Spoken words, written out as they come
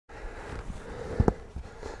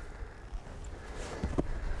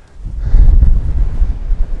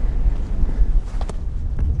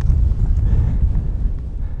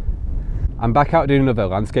I'm back out doing another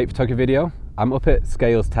landscape photography video. I'm up at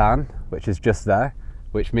Scales Tarn, which is just there,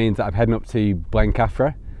 which means that I'm heading up to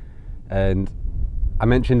Blencathra. And I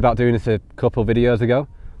mentioned about doing this a couple videos ago,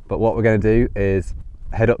 but what we're going to do is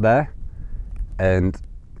head up there and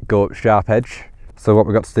go up Sharp Edge. So what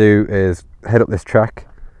we've got to do is head up this track,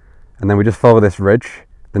 and then we just follow this ridge.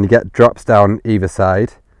 Then you get drops down either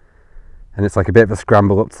side, and it's like a bit of a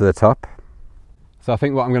scramble up to the top. So I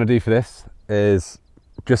think what I'm going to do for this is,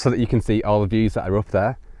 just so that you can see all the views that are up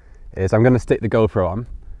there, is I'm going to stick the GoPro on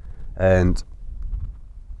and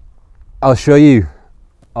I'll show you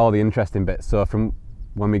all the interesting bits. So from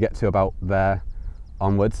when we get to about there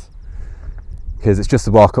onwards, because it's just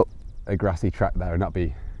a walk up a grassy track there and that'd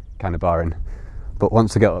be kind of boring. But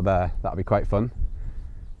once we get up there, that'll be quite fun.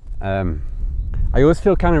 I always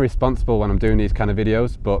feel kind of responsible when I'm doing these kind of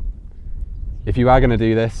videos, but if you are going to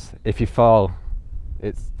do this, if you fall,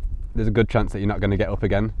 there's a good chance that you're not going to get up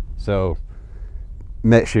again. So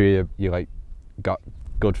make sure you like got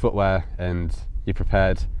good footwear and you're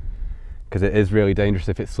prepared, because it is really dangerous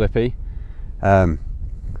if it's slippy.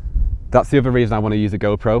 That's the other reason I want to use a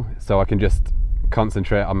GoPro, so I can just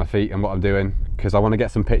concentrate on my feet and what I'm doing, because I want to get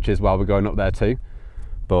some pictures while we're going up there too.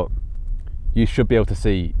 But you should be able to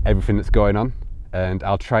see everything that's going on, and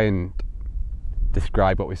I'll try and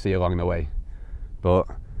describe what we see along the way. But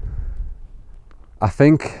I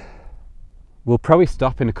think we'll probably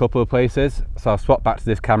stop in a couple of places, so I'll swap back to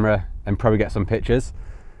this camera and probably get some pictures,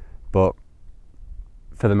 but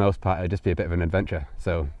for the most part it'll just be a bit of an adventure.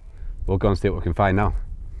 So we'll go and see what we can find now.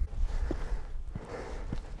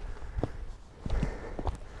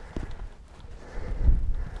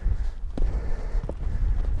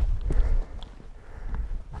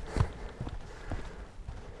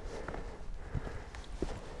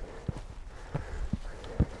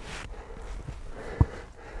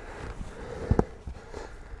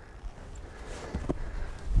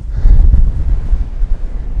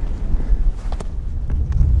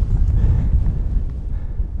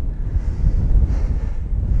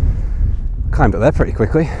 Climbed up there pretty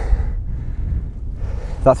quickly.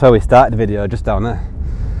 That's where we started the video, just down there.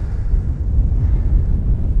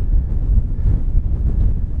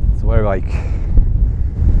 So we're like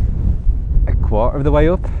a quarter of the way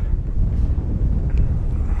up.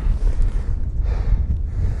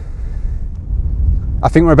 I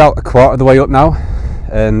think we're about a quarter of the way up now,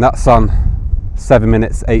 and that's on 7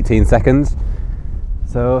 minutes 18 seconds.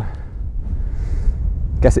 So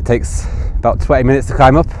I guess it takes about 20 minutes to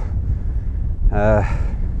climb up. I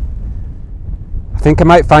think I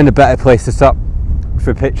might find a better place to stop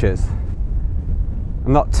for pictures.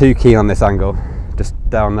 I'm not too keen on this angle, just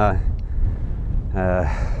down there.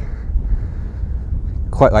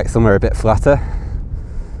 Quite like somewhere a bit flatter.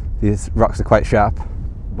 These rocks are quite sharp,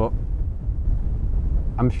 but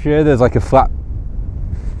I'm sure there's like a flat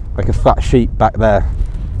sheet back there.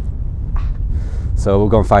 So we'll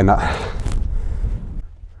go and find that.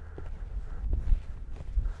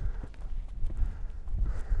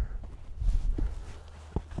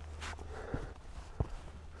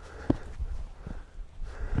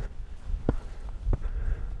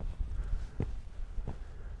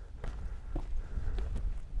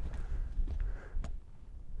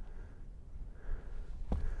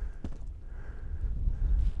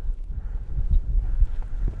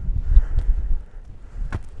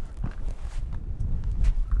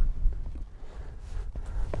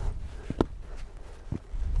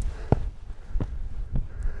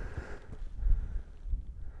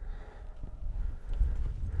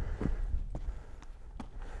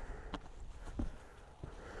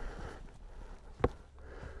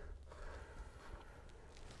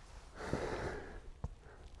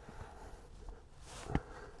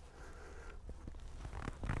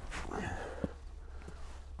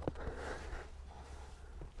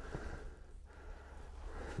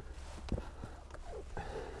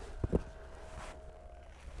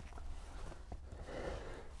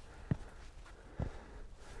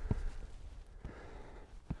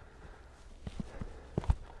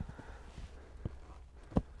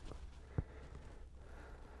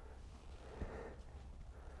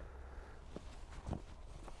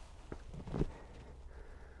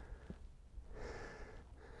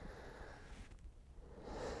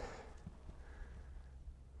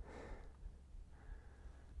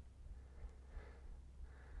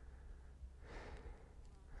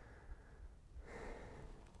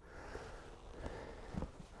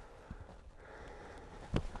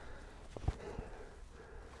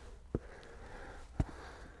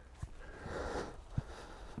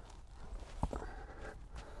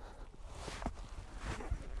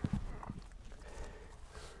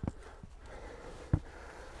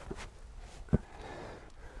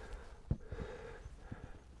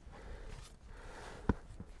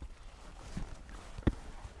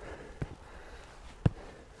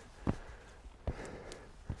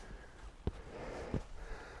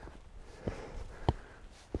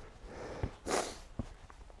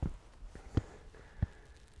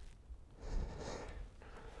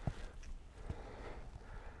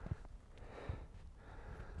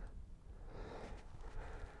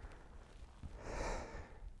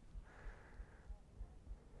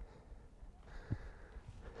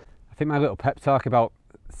 think my little pep talk about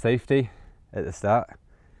safety at the start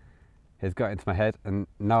has got into my head, and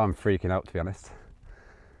now I'm freaking out, to be honest.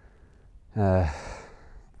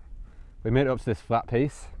 We made it up to this flat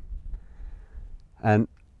piece, and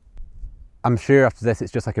I'm sure after this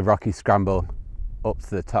it's just like a rocky scramble up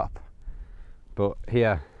to the top, but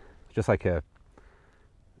here just like a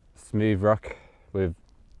smooth rock with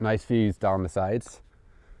nice views down the sides.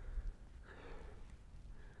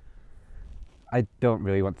 I don't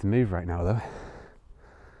really want to move right now though.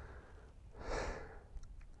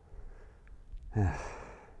 I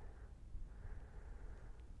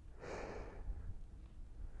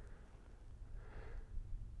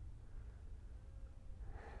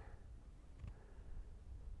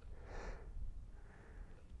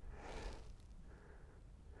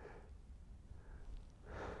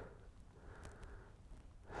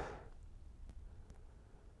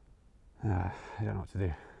don't know what to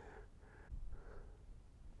do.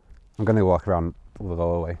 I'm going to walk around the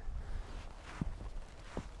lower way.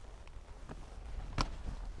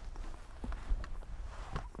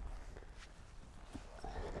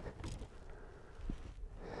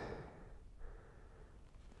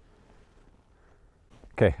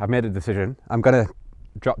 Okay, I've made a decision. I'm going to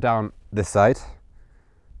drop down this side.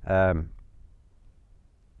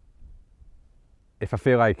 If I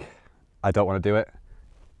feel like I don't want to do it,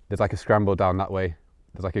 there's like a scramble down that way.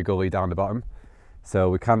 There's like a gully down the bottom.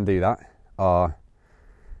 So we can do that. Or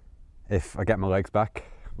if I get my legs back,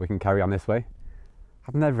 we can carry on this way.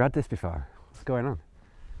 I've never had this before. What's going on?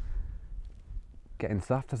 Getting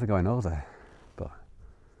soft as I go older. But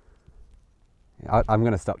yeah, I'm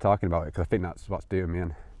going to stop talking about it because I think that's what's doing me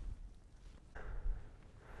in.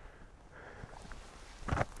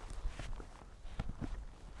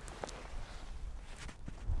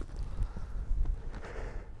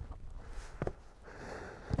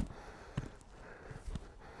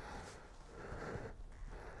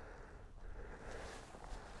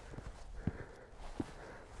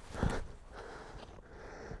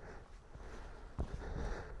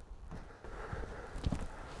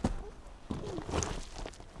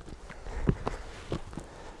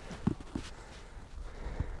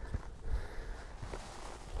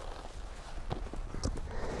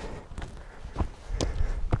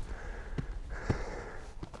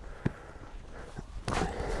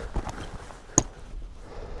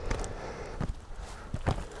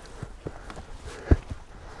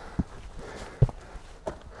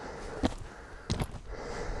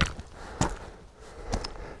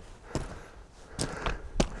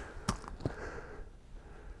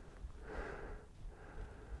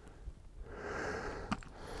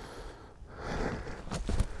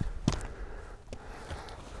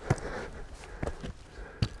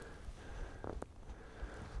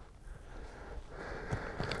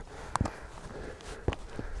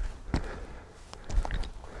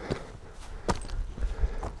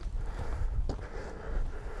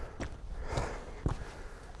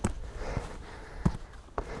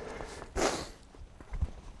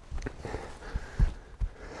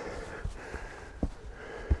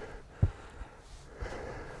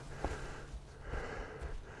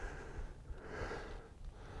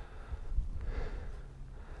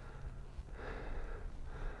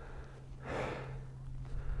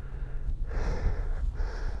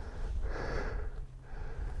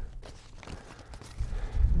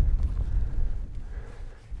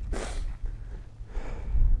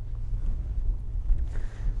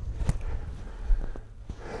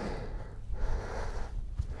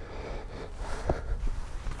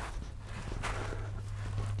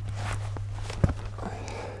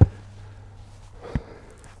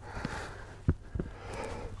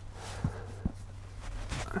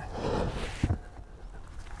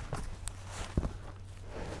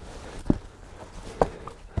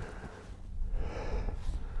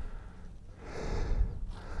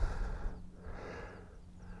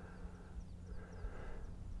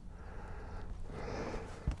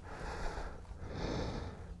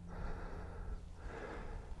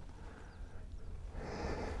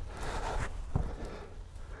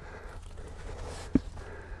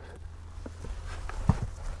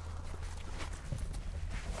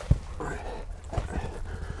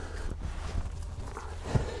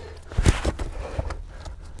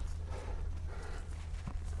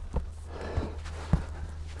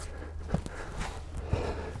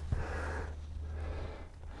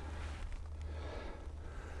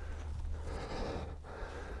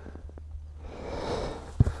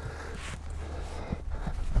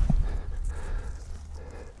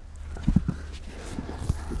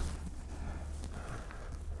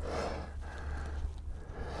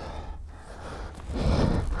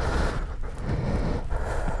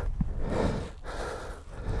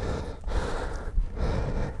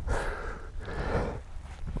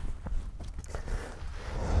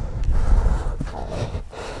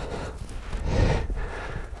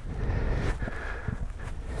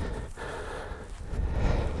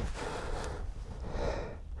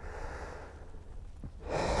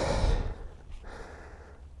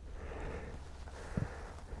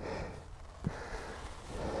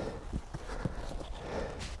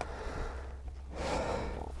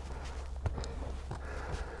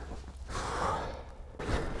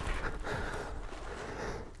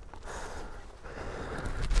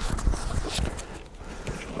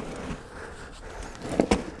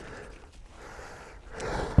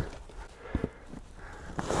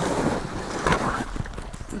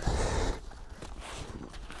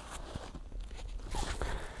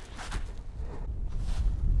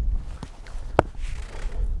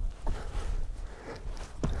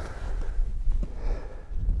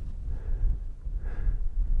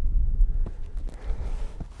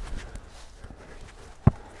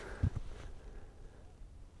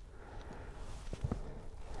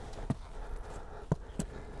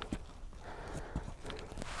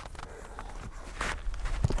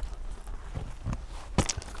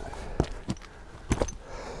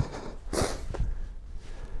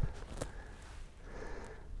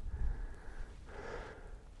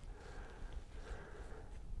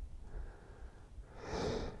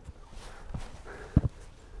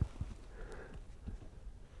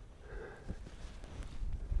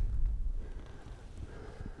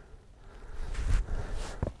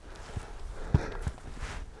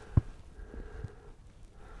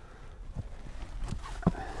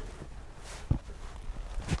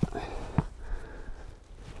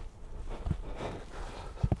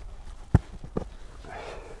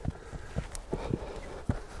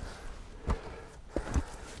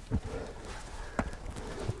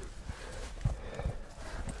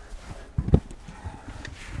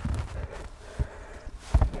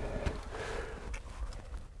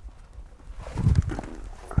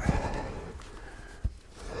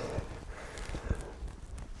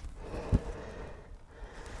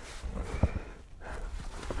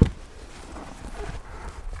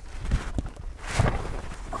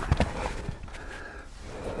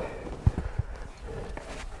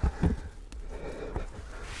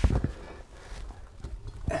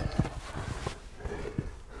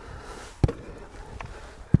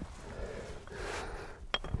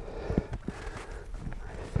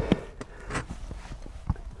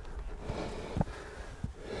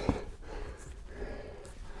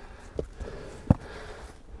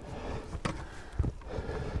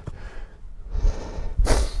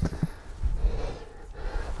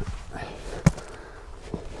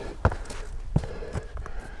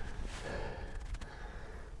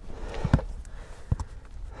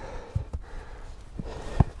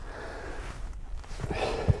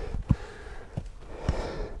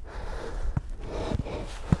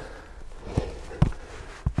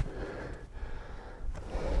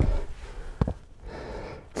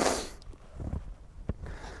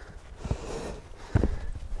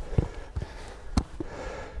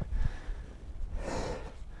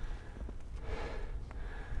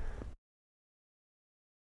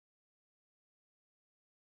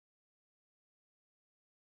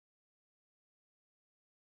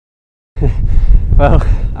 Well,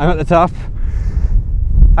 I'm at the top.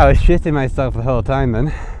 I was shitting myself the whole time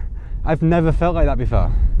then. I've never felt like that before.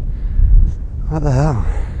 What the hell?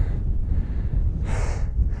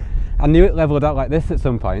 I knew it leveled out like this at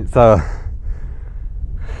some point, so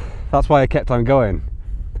that's why I kept on going.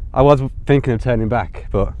 I was thinking of turning back,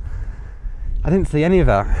 but I didn't see any of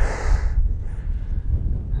that.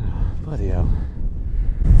 Oh, bloody hell.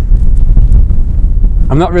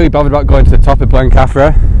 I'm not really bothered about going to the top of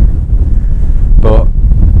Blencathra, but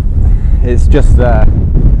it's just there,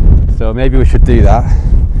 so maybe we should do that.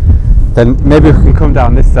 Then maybe we can come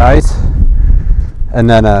down this side, and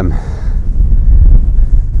then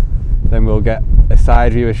we'll get a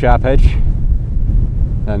side view of Sharp Edge,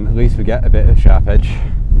 and at least we get a bit of Sharp Edge.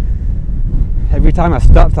 Every time I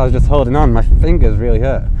stopped I was just holding on, my fingers really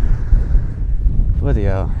hurt. Bloody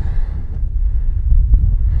hell.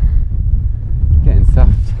 Getting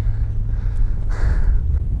soft.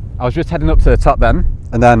 I was just heading up to the top then,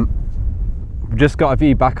 and then just got a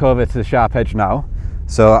view back over to the Sharp Edge now.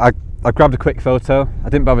 So I grabbed a quick photo. I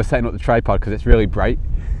didn't bother setting up the tripod because it's really bright.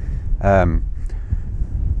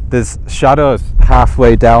 There's shadows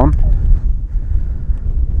halfway down,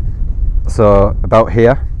 so about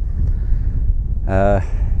here. Then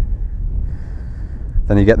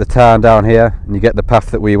you get the tarn down here, and you get the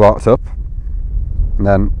path that we walked up, and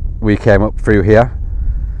then we came up through here.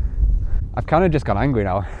 I've kind of just gone angry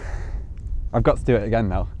now. I've got to do it again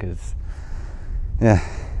now, because yeah,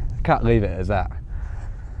 I can't leave it as that.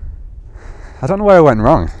 I don't know where I went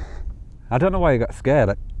wrong. I don't know why I got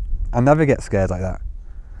scared. I never get scared like that.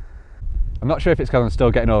 I'm not sure if it's because I'm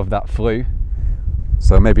still getting over that flu,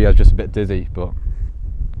 so maybe I was just a bit dizzy, but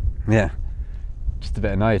yeah, just a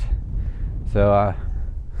bit annoyed. So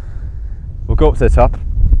we'll go up to the top,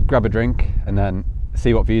 grab a drink, and then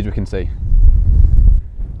see what views we can see.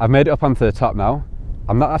 I've made it up onto the top now.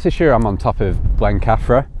 I'm not actually sure I'm on top of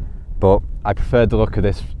Blencathra, but I preferred the look of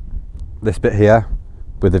this bit here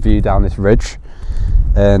with the view down this ridge,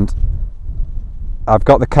 and I've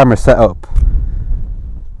got the camera set up,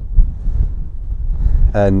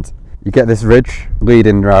 and you get this ridge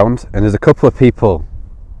leading round, and there's a couple of people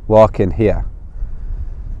walking here,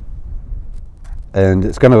 and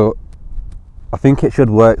it's gonna, I think it should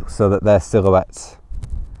work so that they're silhouettes.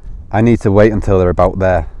 I need to wait until they're about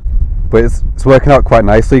there, but it's working out quite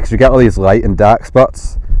nicely because you get all these light and dark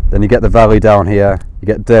spots, then you get the valley down here, you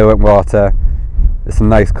get Derwent water, there's some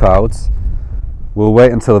nice clouds. We'll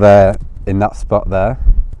wait until they're in that spot there.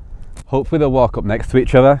 Hopefully they'll walk up next to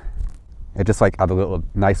each other. It just like add a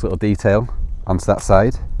nice little detail onto that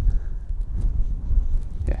side.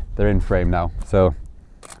 Yeah, they're in frame now, so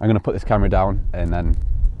I'm going to put this camera down and then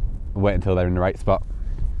wait until they're in the right spot.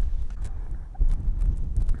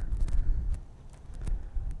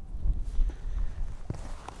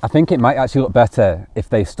 I think it might actually look better if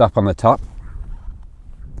they stop on the top,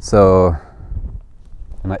 so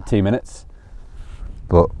in like 2 minutes,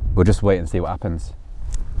 but we'll just wait and see what happens.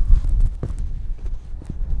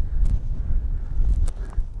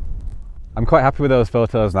 I'm quite happy with those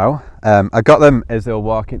photos now. I got them as they were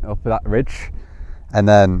walking up that ridge, and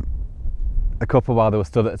then a couple while they were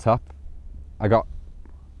stood at the top. I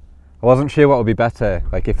wasn't sure what would be better,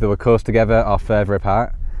 like if they were close together or further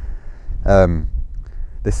apart.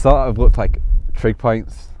 They sort of looked like trig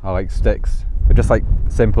points or like sticks, but just like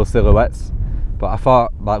simple silhouettes. But I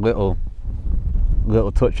thought that little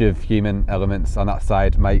touch of human elements on that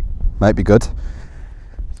side might be good.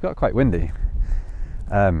 It's got quite windy.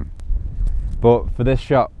 But for this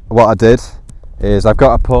shot, what I did is I've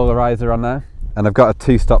got a polarizer on there, and I've got a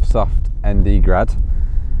 2-stop soft ND grad.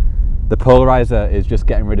 The polarizer is just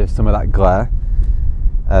getting rid of some of that glare,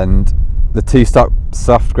 and the 2-stop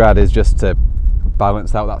soft grad is just to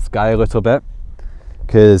balance out that sky a little bit,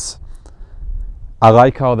 because I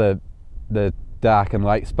like all the dark and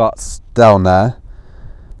light spots down there,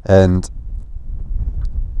 and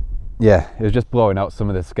yeah, it was just blowing out some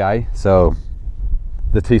of the sky, so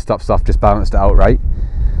the 2-stop soft just balanced it out right.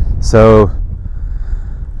 So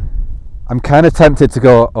I'm kind of tempted to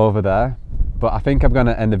go over there, but I think I'm going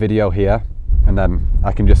to end the video here, and then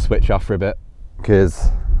I can just switch off for a bit,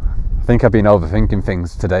 because I think I've been overthinking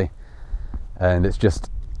things today and it's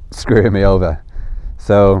just screwing me over.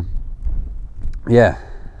 So yeah,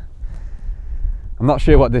 I'm not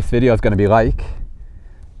sure what this video is going to be like.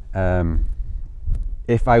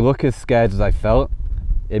 If I look as scared as I felt,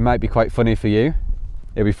 it might be quite funny for you.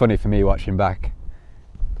 It'll be funny for me watching back.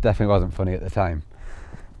 Definitely wasn't funny at the time,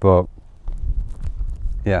 but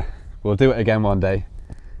yeah, we'll do it again one day.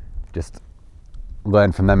 Just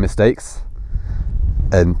learn from them mistakes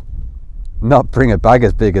and not bring a bag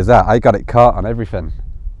as big as that. I got it caught on everything.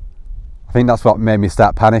 I think that's what made me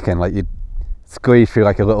start panicking. Like, you'd squeeze through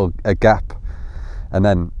like a gap, and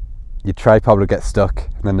then your tripod would get stuck,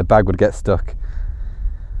 and then the bag would get stuck,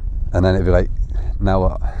 and then it'd be like, now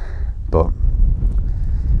what? But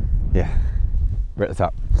yeah, we're at the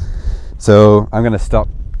top. So I'm gonna stop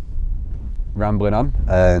rambling on,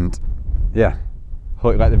 and yeah,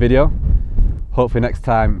 hope you like the video. Hopefully next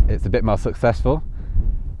time it's a bit more successful,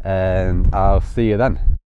 and I'll see you then.